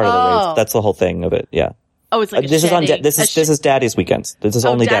 That's part of the rave. That's the whole thing of it. Yeah. Oh, it's like this is Daddy's weekends. This is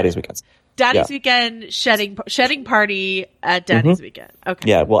only Daddy's weekends. Daddy's weekend shedding party at Daddy's weekend. Okay.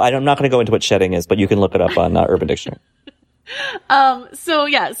 Yeah. Well, I'm not going to go into what shedding is, but you can look it up on Urban Dictionary.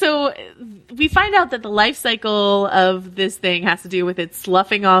 So we find out that the life cycle of this thing has to do with it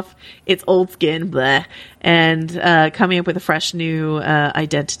sloughing off its old skin, and coming up with a fresh new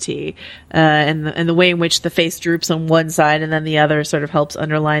identity, and the way in which the face droops on one side and then the other sort of helps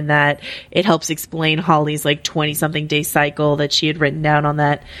underline that. It helps explain Holly's like 20-something day cycle that she had written down on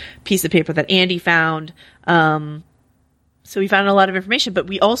that piece of paper that Andy found. So we found a lot of information, but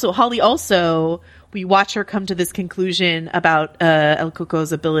we watch her come to this conclusion about El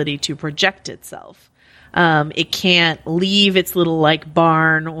Cuco's ability to project itself. It can't leave its little like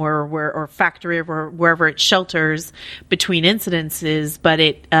barn or factory or wherever it shelters between incidences, but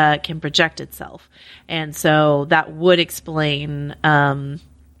it can project itself. And so that would explain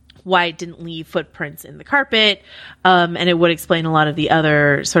why it didn't leave footprints in the carpet. And it would explain a lot of the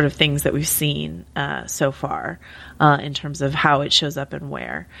other sort of things that we've seen so far in terms of how it shows up and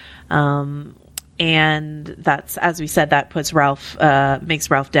where. And that's, as we said, that puts makes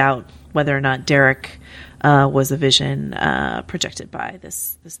Ralph doubt whether or not Derek was a vision projected by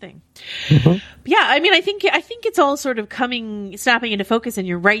this thing. Mm-hmm. Yeah, I mean, I think it's all sort of snapping into focus, and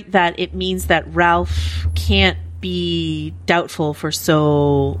you're right that it means that Ralph can't be doubtful for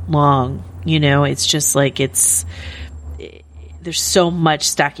so long. You know, it's just like there's so much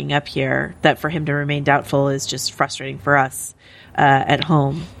stacking up here that for him to remain doubtful is just frustrating for us at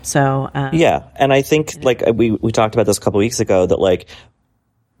home. So yeah, and I think like we talked about this a couple weeks ago that like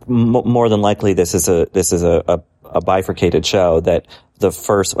more than likely this is a bifurcated show. That the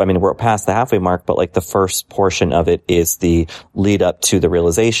first, I mean, we're past the halfway mark, but like the first portion of it is the lead up to the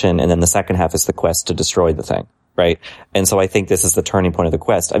realization, and then the second half is the quest to destroy the thing. Right. And so I think this is the turning point of the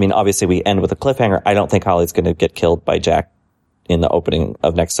quest. I mean, obviously we end with a cliffhanger. I don't think Holly's going to get killed by Jack in the opening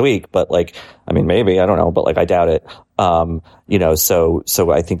of next week, but like, I mean, maybe, I don't know, but like, I doubt it. You know, so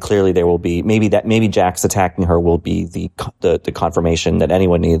I think clearly there will be maybe Jack's attacking her will be the confirmation that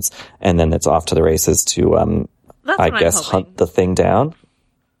anyone needs. And then it's off to the races to, I guess, hunt the thing down.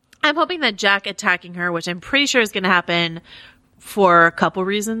 I'm hoping that Jack attacking her, which I'm pretty sure is going to happen for a couple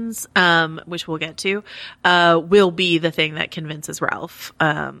reasons, which we'll get to, will be the thing that convinces Ralph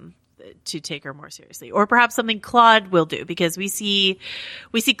to take her more seriously. Or perhaps something Claude will do, because we see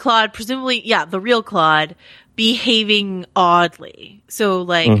Claude, presumably, the real Claude, behaving oddly. So,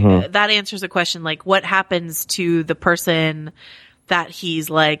 like, that answers a question, like, what happens to the person that he's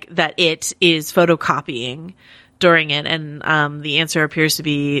like, that it is photocopying during it? And the answer appears to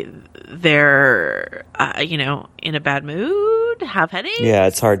be they're, in a bad mood, have headaches. Yeah,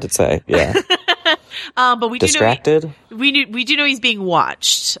 it's hard to say. Yeah. But we distracted. Do know we do know he's being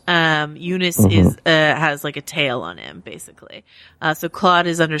watched. Eunice is has like a tail on him, basically. So Claude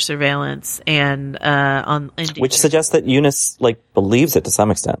is under surveillance and which suggests that Eunice like believes it to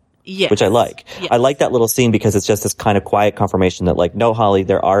some extent. Yes. Which I like. Yes. I like that little scene because it's just this kind of quiet confirmation that like, no, Holly,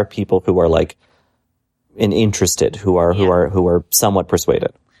 there are people who are like interested, who are somewhat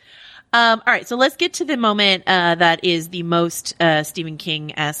persuaded. All right, so let's get to the moment that is the most Stephen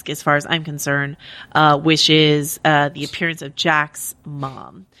King-esque as far as I'm concerned, which is the appearance of Jack's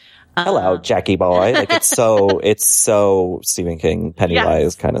mom. Hello, Jackie boy. Like it's so Stephen King,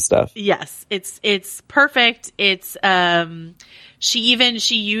 Pennywise kind of stuff. Yes, it's perfect. It's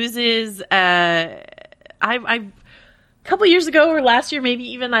she uses a couple years ago or last year,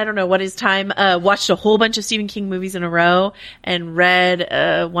 maybe even, I don't know what his time, watched a whole bunch of Stephen King movies in a row and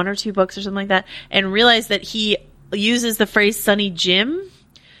read one or two books or something like that, and realized that he uses the phrase Sonny Jim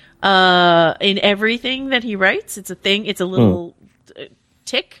in everything that he writes. It's a thing. It's a little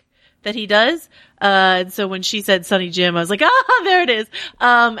tick that he does. And so when she said Sonny Jim, I was like, there it is.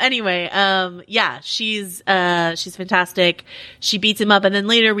 Anyway, she's fantastic. She beats him up. And then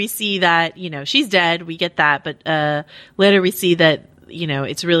later we see that, she's dead. We get that. But, later we see that,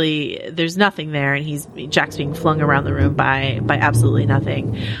 it's really, there's nothing there. And Jack's being flung around the room by absolutely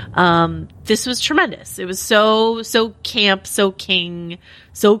nothing. This was tremendous. It was so camp, so King,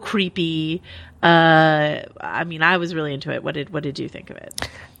 so creepy. I mean, I was really into it. What did you think of it?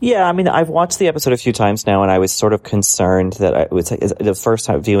 Yeah, I mean, I've watched the episode a few times now, and I was sort of concerned that the first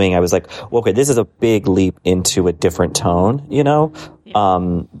time viewing, I was like, well, okay, this is a big leap into a different tone, Yeah.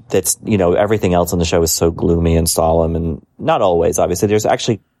 That's, everything else in the show is so gloomy and solemn, and not always, obviously. There's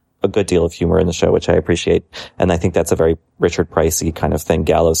actually a good deal of humor in the show, which I appreciate, and I think that's a very Richard Pricey kind of thing,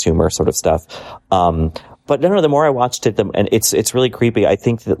 gallows humor sort of stuff. But no, the more I watched it, and it's really creepy. I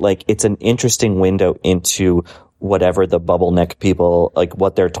think that like it's an interesting window into whatever the bubble neck people, like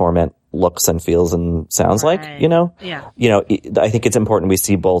what their torment looks and feels and sounds like, Yeah. I think it's important we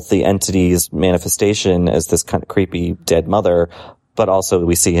see both the entity's manifestation as this kind of creepy dead mother, but also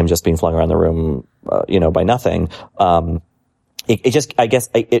we see him just being flung around the room, by nothing.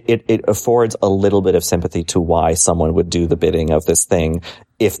 It affords a little bit of sympathy to why someone would do the bidding of this thing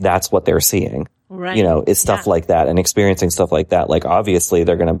if that's what they're seeing. Right. It's stuff like that and experiencing stuff like that. Like obviously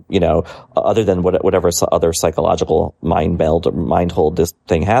they're going to, other than whatever other psychological mind meld or mind hold this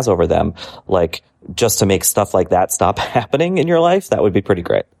thing has over them, like just to make stuff like that stop happening in your life, that would be pretty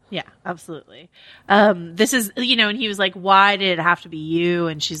great. Yeah, absolutely. This is, and he was like, why did it have to be you?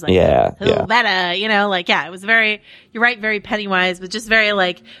 And she's like, better, it was very, you're right, very Pennywise, but just very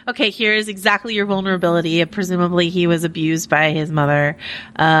like, okay, here's exactly your vulnerability. Presumably he was abused by his mother,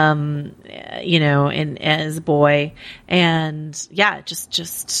 and as a boy, and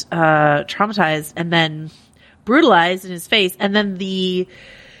just traumatized and then brutalized in his face. And then the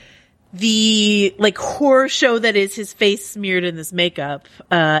like horror show that is his face smeared in this makeup,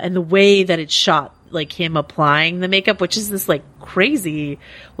 and the way that it's shot, like him applying the makeup, which is this like crazy,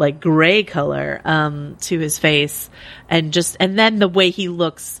 like gray color, to his face. And then the way he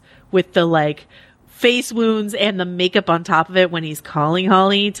looks with the like face wounds and the makeup on top of it when he's calling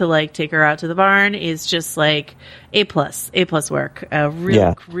Holly to like take her out to the barn is just like A+ work.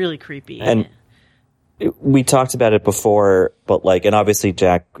 Really creepy. And we talked about it before, but like, and obviously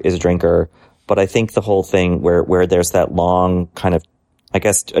Jack is a drinker, but I think the whole thing where there's that long kind of, I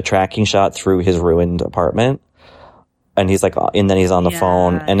guess, a tracking shot through his ruined apartment, and he's like, and then he's on the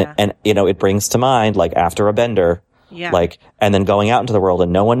phone, and it brings to mind like after a bender, like, and then going out into the world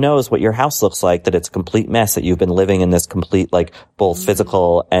and no one knows what your house looks like, that it's a complete mess, that you've been living in this complete, like, both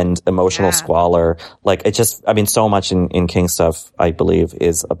physical and emotional squalor. Like, it just, I mean, so much in King stuff, I believe,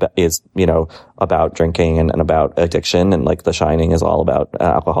 is about drinking and about addiction, and like The Shining is all about an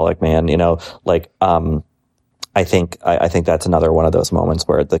alcoholic man, like, I think that's another one of those moments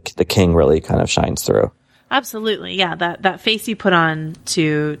where the King really kind of shines through. Absolutely. Yeah. That face you put on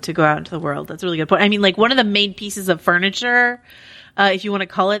to go out into the world. That's a really good point. I mean, like one of the main pieces of furniture, if you want to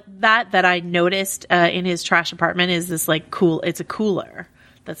call it that I noticed, in his trash apartment is this like it's a cooler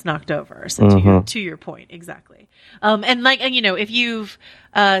that's knocked over. So to your point. Exactly. If you've,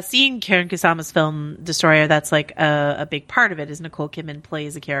 seen Karen Kusama's film Destroyer, that's like a big part of it is Nicole Kidman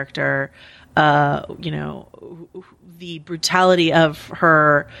plays a character, the brutality of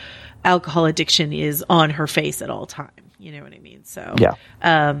her alcohol addiction is on her face at all time. You know what I mean? So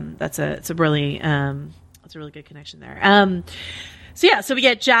it's a really good connection there. So we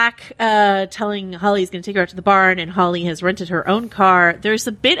get Jack telling Holly he's going to take her out to the barn, and Holly has rented her own car. There's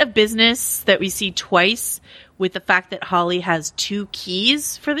a bit of business that we see twice with the fact that Holly has 2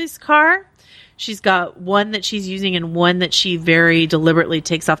 keys for this car. She's got one that she's using and one that she very deliberately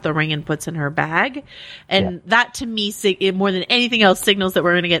takes off the ring and puts in her bag. And that to me, more than anything else, signals that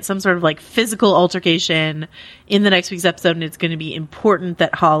we're going to get some sort of like physical altercation in the next week's episode. And it's going to be important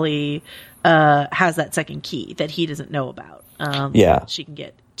that Holly has that second key that he doesn't know about. She can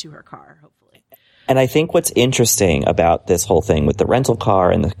get to her car, hopefully. And I think what's interesting about this whole thing with the rental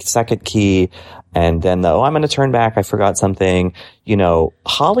car and the second key, and then I'm going to turn back, I forgot something,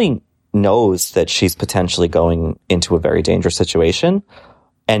 Holly knows that she's potentially going into a very dangerous situation,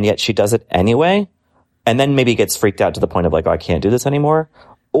 and yet she does it anyway, and then maybe gets freaked out to the point of like, oh, I can't do this anymore.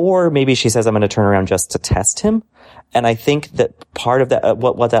 Or maybe she says, I'm going to turn around just to test him. And I think that part of that,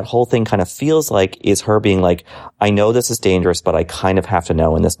 what that whole thing kind of feels like is her being like, I know this is dangerous, but I kind of have to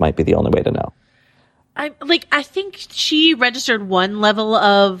know, and this might be the only way to know. I think she registered one level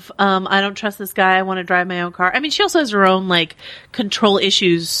of, I don't trust this guy. I want to drive my own car. I mean, she also has her own like control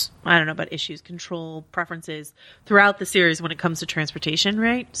issues. I don't know about issues, control preferences throughout the series when it comes to transportation.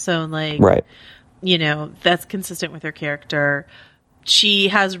 Right. So like, that's consistent with her character. She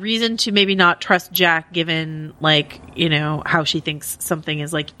has reason to maybe not trust Jack given like, how she thinks something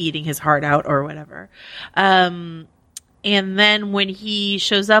is like eating his heart out or whatever. And then when he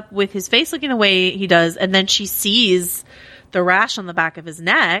shows up with his face looking the way he does, and then she sees the rash on the back of his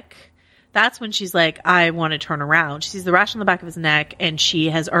neck, that's when she's like, I want to turn around. She sees the rash on the back of his neck, and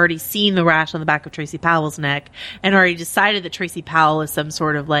she has already seen the rash on the back of Tracy Powell's neck, and already decided that Tracy Powell is some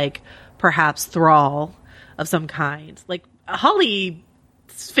sort of like, perhaps thrall of some kind. Like, Holly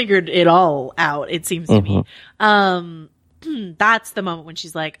figured it all out, it seems to me. That's the moment when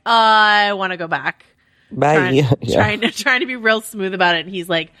she's like, I want to go back. Trying to be real smooth about it, and he's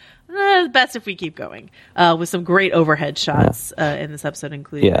like, best if we keep going, with some great overhead shots in this episode,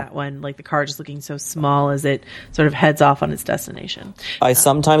 including that one, like the car just looking so small as it sort of heads off on its destination. I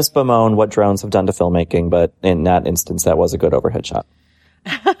sometimes bemoan what drones have done to filmmaking, but in that instance that was a good overhead shot.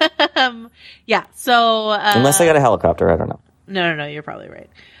 So unless I got a helicopter, I don't know. No, you're probably right.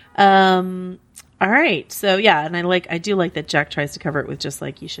 All right. So and I do like that Jack tries to cover it with just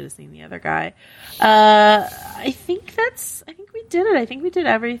like, you should have seen the other guy. I think we did it. I think we did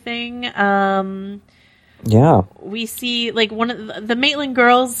everything. Yeah. We see like one of the Maitland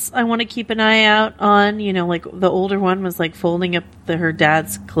girls I want to keep an eye out on, like the older one was like folding up her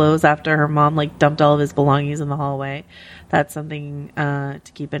dad's clothes after her mom like dumped all of his belongings in the hallway. That's something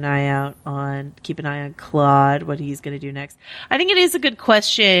to keep an eye out on. Keep an eye on Claude, what he's going to do next. I think it is a good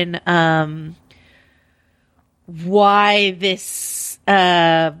question why this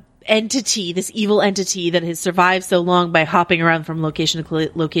entity, this evil entity that has survived so long by hopping around from location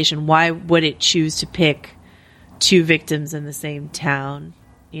to location, why would it choose to pick two victims in the same town?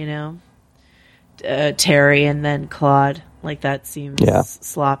 Terry and then Claude. Like that seems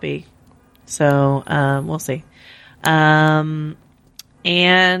sloppy. So we'll see. And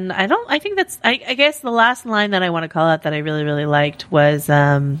I think that's, I guess the last line that I want to call out that I really, really liked was,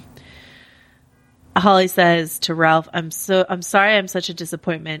 Holly says to Ralph, I'm sorry I'm such a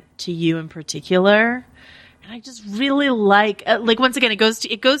disappointment to you in particular. And I just really like once again, it goes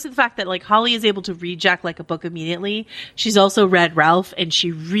to the fact that like Holly is able to read Jack like a book immediately. She's also read Ralph and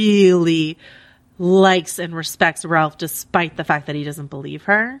she really likes and respects Ralph despite the fact that he doesn't believe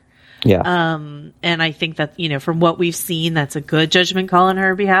her. Yeah. And I think that, from what we've seen, that's a good judgment call on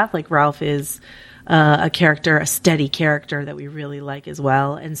her behalf. Like Ralph is a steady character that we really like as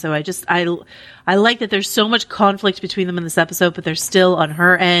well. And so I like that there's so much conflict between them in this episode, but there's still on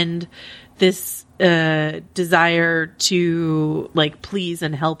her end this desire to like please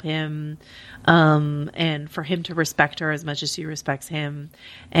and help him, and for him to respect her as much as she respects him.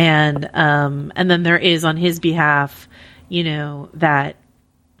 And then there is on his behalf,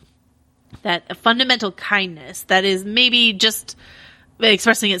 that fundamental kindness that is maybe just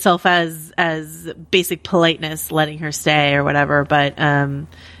expressing itself as basic politeness, letting her stay or whatever. But,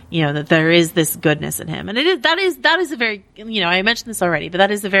 that there is this goodness in him. And that is a very, I mentioned this already, but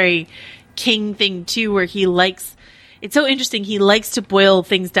that is a very King thing too, where it's so interesting. He likes to boil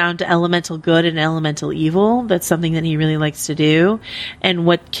things down to elemental good and elemental evil. That's something that he really likes to do. And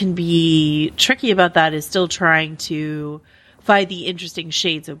what can be tricky about that is still trying to find the interesting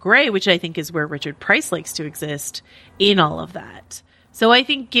shades of gray, which I think is where Richard Price likes to exist in all of that. So I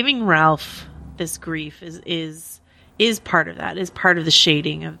think giving Ralph this grief is part of that, is part of the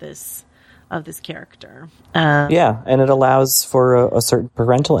shading of this character. Yeah, and it allows for a certain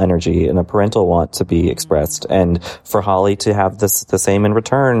parental energy and a parental want to be expressed, and for Holly to have the same in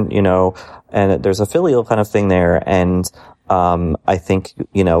return, and there's a filial kind of thing there. And I think,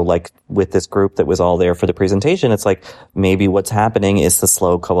 like with this group that was all there for the presentation, it's like maybe what's happening is the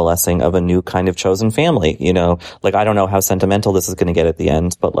slow coalescing of a new kind of chosen family, like I don't know how sentimental this is going to get at the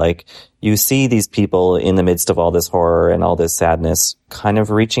end, but like you see these people in the midst of all this horror and all this sadness kind of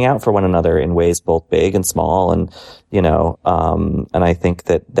reaching out for one another in ways both big and small. And, and I think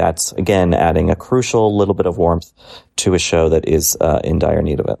that's again adding a crucial little bit of warmth to a show that is in dire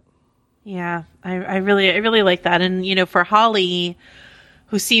need of it. Yeah, I really like that. And, for Holly,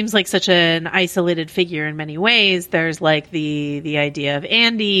 who seems like such an isolated figure in many ways, there's like the idea of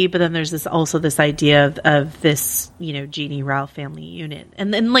Andy, but then there's also this idea of this, Jeannie Ralph family unit.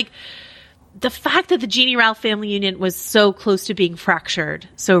 And then like the fact that the Jeannie Ralph family unit was so close to being fractured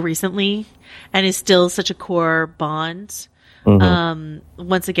so recently and is still such a core bond. Mm-hmm.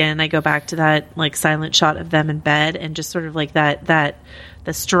 Once again, I go back to that like silent shot of them in bed and just sort of like that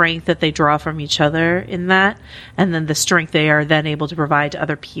the strength that they draw from each other in that, and then the strength they are then able to provide to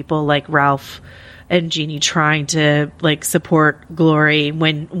other people like Ralph and Jeannie trying to like support Glory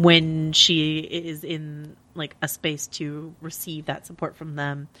when she is in like a space to receive that support from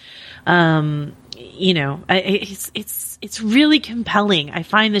them. It's really compelling. I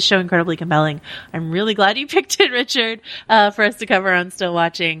find this show incredibly compelling. I'm really glad you picked it, Richard, for us to cover on Still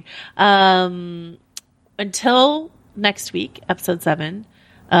Watching. Until next week, episode 7,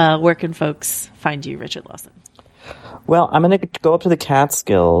 where can folks find you, Richard Lawson? Well, I'm going to go up to the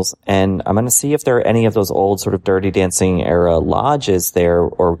Catskills and I'm going to see if there are any of those old sort of Dirty Dancing era lodges there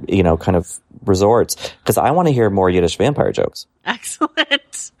or, kind of resorts, because I want to hear more Yiddish vampire jokes.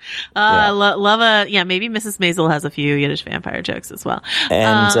 Excellent. Maybe Mrs. Maisel has a few Yiddish vampire jokes as well.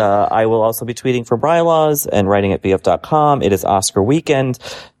 And I will also be tweeting for Bylaws and writing at BF.com. It is Oscar weekend.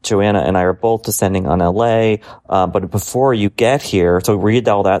 Joanna and I are both descending on LA. But before you get here, so read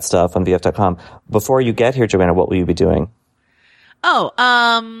all that stuff on BF.com. Before you get here, Joanna, what will you be doing? Well,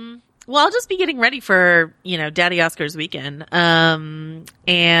 I'll just be getting ready for, Daddy Oscar's weekend. And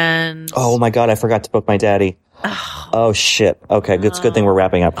oh my God, I forgot to book my daddy. Oh shit. Okay, it's a good thing we're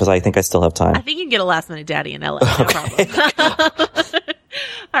wrapping up because I think I still have time. I think you can get a last minute daddy in LA. No problem.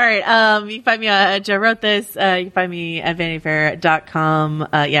 All right. You can find me Joe wrote this. You can find me at vanityfair.com.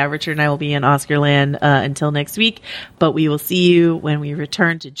 Richard and I will be in Oscarland until next week, but we will see you when we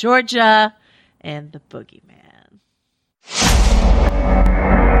return to Georgia and the Boogeyman.